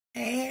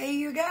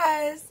you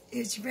guys,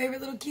 it's your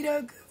favorite little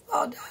keto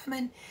goofball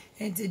Diamond,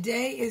 and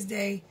today is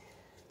day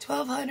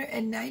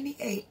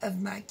 1298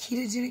 of my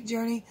ketogenic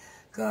journey,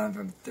 going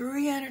from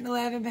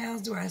 311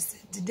 pounds to where I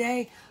sit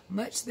today,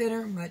 much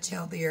thinner, much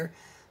healthier,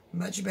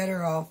 much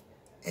better off.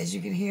 As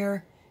you can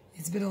hear,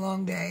 it's been a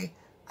long day.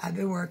 I've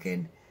been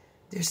working.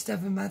 There's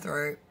stuff in my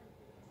throat.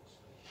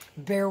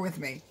 Bear with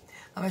me.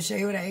 I'm going to show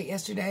you what I ate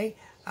yesterday.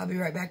 I'll be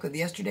right back with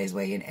yesterday's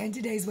weigh-in and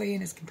today's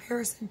weigh-in as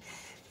comparison,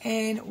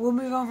 and we'll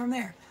move on from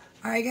there.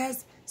 All right,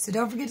 guys? So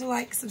don't forget to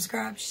like,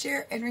 subscribe,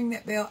 share, and ring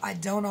that bell. I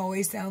don't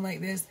always sound like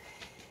this.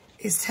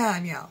 It's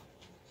time, y'all,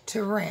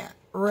 to rant,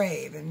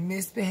 rave, and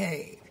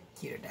misbehave.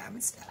 Keto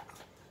Diamond style.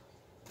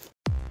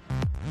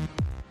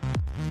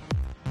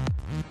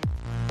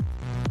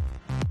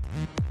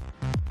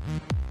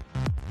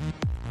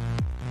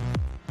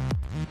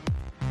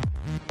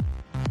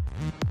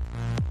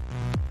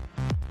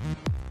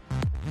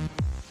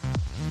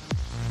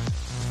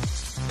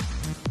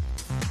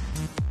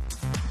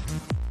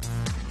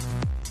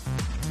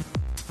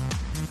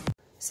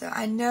 So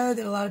I know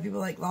that a lot of people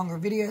like longer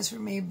videos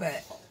from me,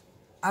 but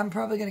I'm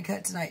probably going to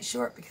cut tonight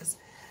short because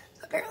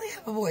I barely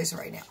have a voice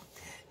right now.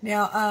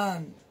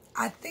 Now,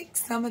 I think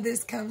some of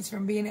this comes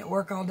from being at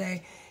work all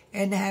day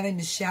and having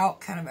to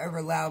shout kind of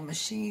over loud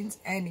machines,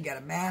 and you got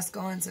a mask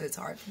on, so it's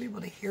hard for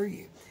people to hear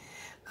you.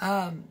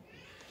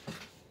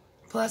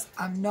 Plus,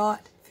 I'm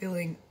not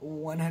feeling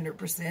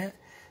 100%.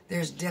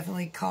 There's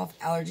definitely cough,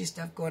 allergy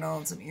stuff going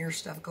on, some ear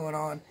stuff going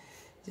on.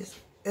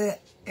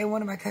 And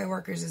one of my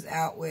coworkers is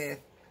out with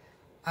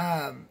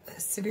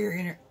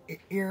severe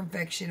ear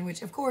infection,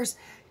 which of course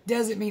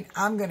doesn't mean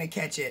I'm going to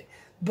catch it,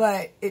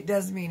 but it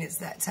does mean it's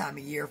that time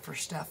of year for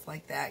stuff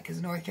like that,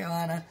 because North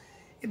Carolina,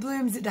 it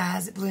blooms, it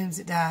dies, it blooms,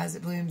 it dies,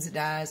 it blooms, it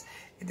dies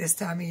at this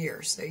time of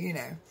year, so you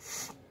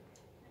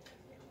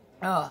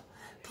know.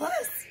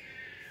 Plus,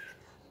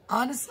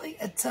 honestly,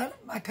 a ton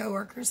of my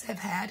coworkers have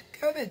had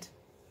COVID.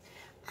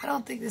 I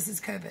don't think this is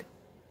COVID.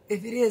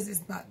 If it is,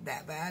 it's not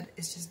that bad.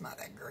 It's just not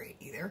that great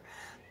either.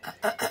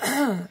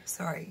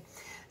 Sorry.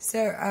 So,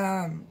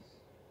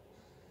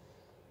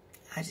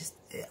 I just,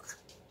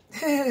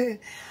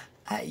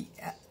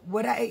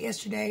 what I ate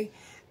yesterday,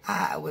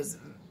 I was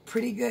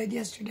pretty good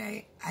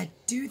yesterday. I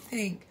do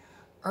think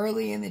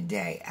early in the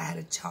day I had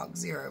a Chalk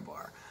Zero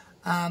bar,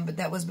 but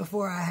that was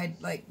before I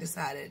had like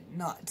decided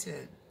not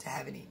to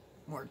have any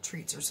more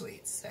treats or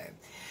sweets. So,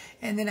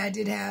 and then I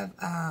did have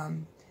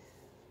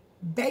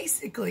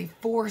basically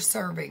 4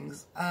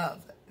 servings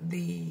of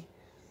the,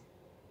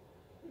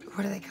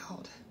 what are they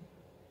called?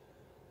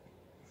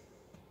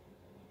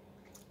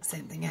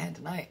 Same thing I had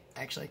tonight,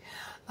 actually.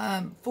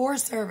 4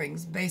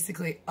 servings,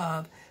 basically,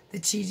 of the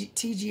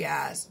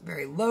TGI's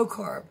very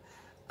low-carb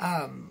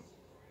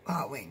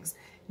hot wings.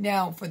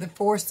 Now, for the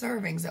 4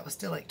 servings, that was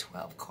still like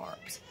 12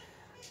 carbs.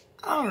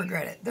 I don't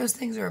regret it. Those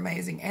things are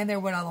amazing, and they're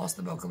what I lost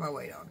the bulk of my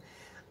weight on.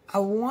 I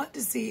want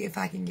to see if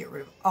I can get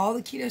rid of all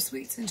the keto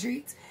sweets and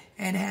treats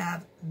and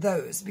have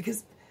those,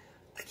 because,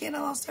 again,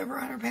 I lost over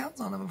 100 pounds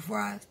on them before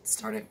I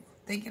started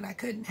thinking I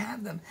couldn't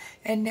have them,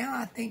 and now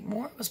I think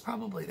more it was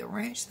probably the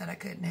ranch that I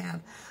couldn't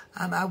have.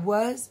 I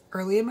was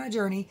early in my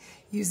journey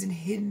using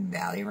Hidden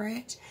Valley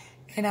Ranch,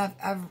 and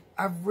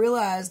I've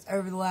realized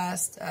over the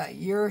last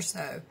year or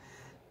so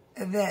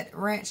that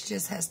ranch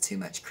just has too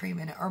much cream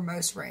in it, or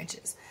most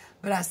ranches.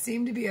 But I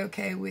seem to be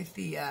okay with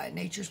the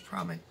Nature's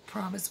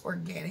Promise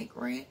Organic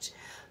Ranch.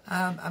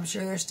 I'm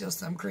sure there's still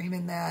some cream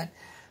in that.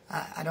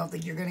 I don't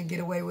think you're going to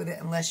get away with it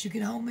unless you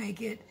can home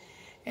make it.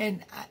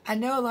 And I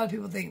know a lot of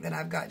people think that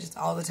I've got just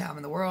all the time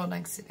in the world and I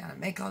can sit down and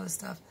make all this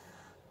stuff.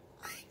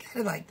 I ain't got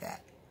it like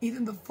that.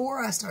 Even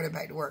before I started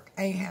back to work,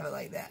 I ain't have it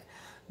like that.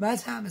 My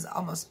time is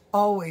almost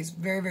always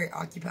very, very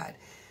occupied.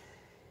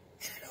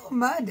 And I don't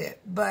mind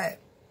it, but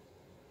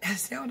I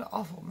sound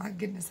awful. My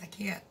goodness, I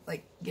can't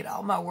like get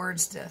all my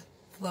words to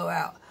flow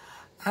out.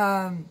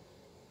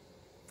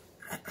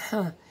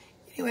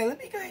 Anyway, let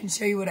me go ahead and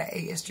show you what I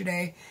ate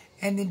yesterday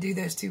and then do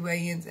those 2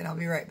 weigh-ins, and I'll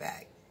be right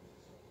back.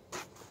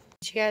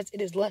 You guys, it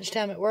is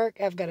lunchtime at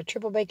work. I've got a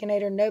triple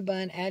baconator, no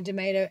bun, add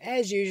tomato,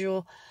 as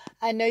usual.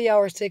 I know y'all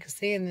are sick of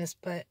seeing this,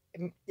 but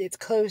it's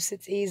close,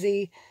 it's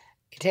easy,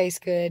 it tastes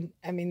good.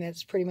 I mean,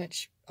 that's pretty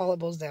much all it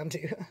boils down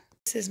to.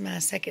 This is my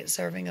second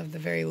serving of the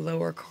very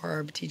lower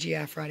carb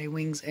TGI Friday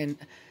wings and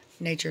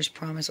Nature's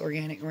Promise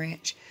Organic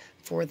Ranch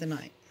for the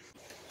night.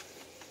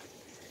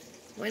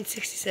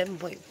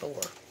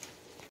 167.4.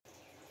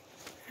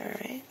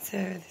 Alright, so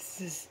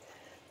this is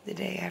the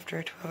day after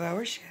a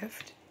 12-hour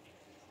shift.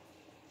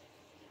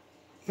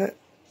 But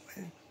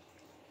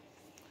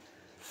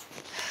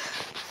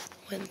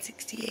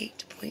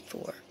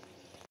 168.4.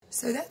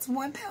 So that's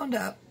 1 pound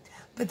up,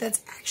 but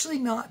that's actually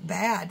not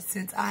bad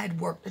since I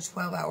had worked a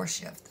 12-hour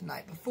shift the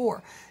night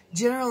before.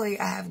 Generally,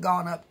 I have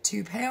gone up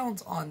 2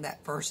 pounds on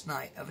that first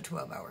night of a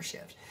 12-hour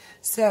shift.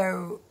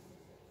 So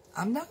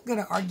I'm not going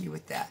to argue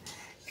with that.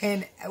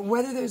 And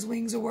whether those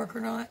wings will work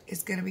or not,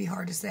 it's going to be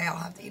hard to say. I'll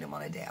have to eat them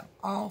on a day I'm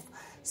off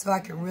so I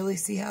can really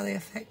see how they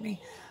affect me.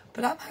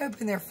 But I'm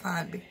hoping they're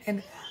fine.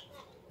 And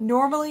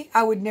normally,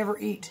 I would never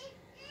eat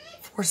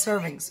 4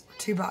 servings,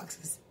 2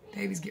 boxes.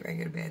 Babies get ready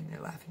to go to bed and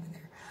they're laughing in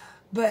there.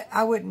 But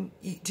I wouldn't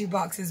eat 2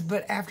 boxes.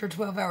 But after a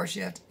 12-hour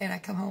shift and I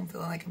come home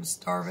feeling like I'm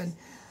starving,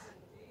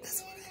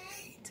 that's what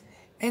I ate.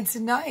 And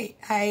tonight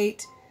I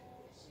ate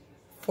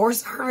 4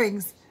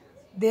 servings.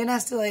 Then I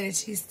still ate a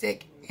cheese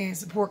stick and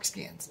some pork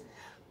skins.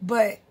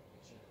 But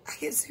I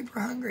get super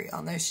hungry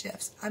on those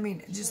shifts. I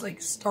mean, just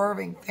like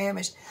starving,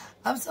 famished.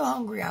 I'm so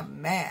hungry,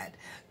 I'm mad.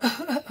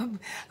 I'm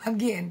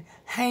getting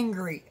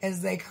hangry,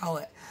 as they call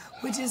it,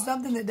 which is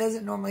something that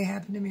doesn't normally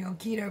happen to me on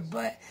keto.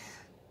 But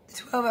the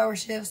 12-hour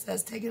shifts,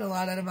 that's taking a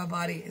lot out of my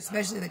body,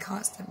 especially the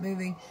constant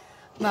moving.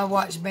 My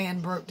watch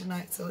band broke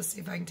tonight, so let's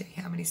see if I can tell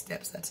you how many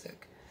steps I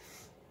took.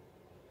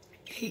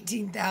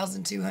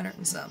 18,200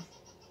 and some.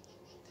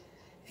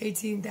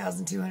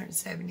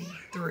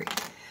 18,273.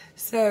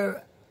 So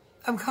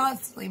I'm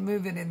constantly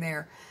moving in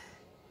there.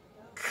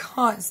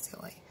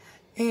 Constantly.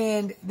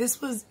 And this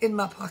was in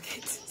my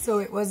pocket, so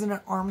it wasn't an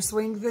arm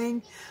swing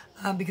thing,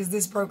 because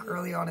this broke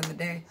early on in the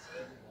day.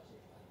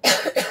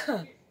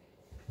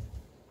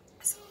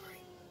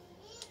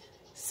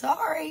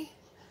 Sorry.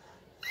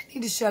 I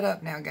need to shut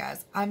up now,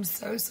 guys. I'm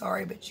so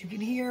sorry, but you can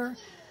hear.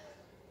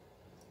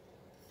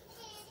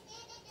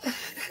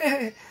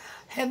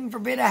 Heaven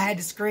forbid I had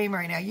to scream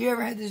right now. You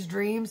ever had those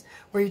dreams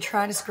where you're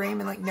trying to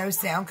scream and like no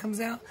sound comes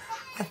out?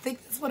 I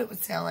think that's what it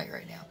would sound like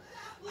right now.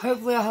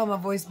 Hopefully I'll have my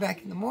voice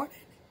back in the morning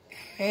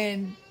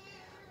and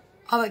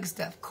all that good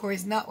stuff.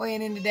 Corey's not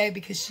weighing in today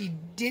because she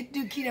did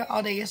do keto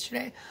all day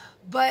yesterday,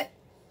 but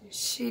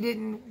she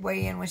didn't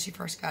weigh in when she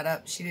first got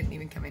up. She didn't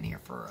even come in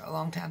here for a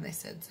long time, they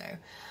said so.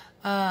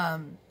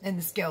 And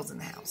the scale's in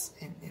the house,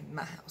 in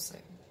my house. So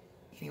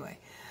anyway,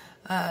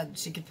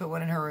 she could put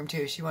one in her room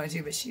too if she wanted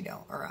to, but she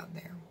don't, or out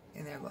there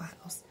in their little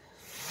house.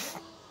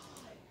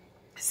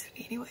 So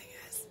anyway,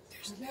 guys,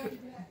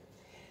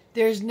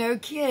 there's no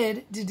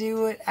kid to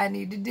do what I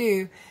need to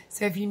do.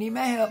 So if you need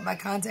my help, my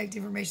contact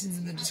information is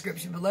in the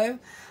description below.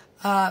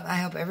 I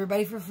help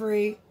everybody for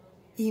free.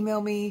 Email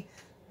me,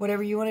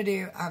 whatever you want to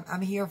do.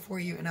 I'm here for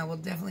you, and I will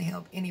definitely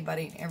help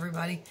anybody and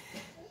everybody.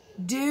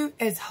 Do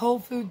as whole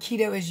food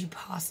keto as you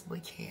possibly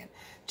can.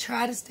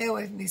 Try to stay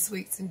away from these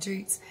sweets and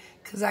treats,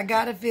 because I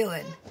got a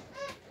feeling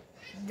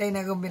they're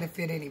not going to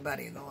benefit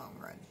anybody in the long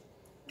run.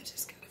 I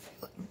just got a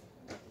feeling.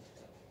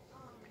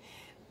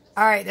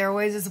 Alright, there are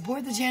ways to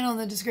support the channel in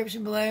the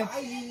description below.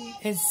 Bye.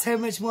 And so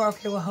much more.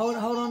 Okay, well, hold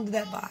on to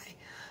that bye.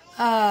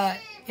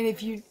 And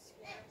if you,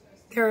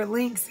 there are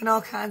links and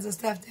all kinds of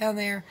stuff down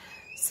there.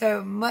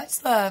 So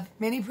much love,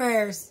 many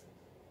prayers.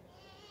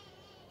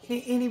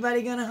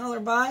 Anybody gonna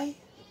holler bye?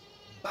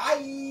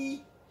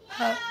 Bye.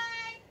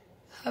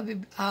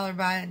 Hubby holler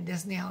bye and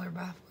Destiny holler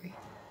bye for you.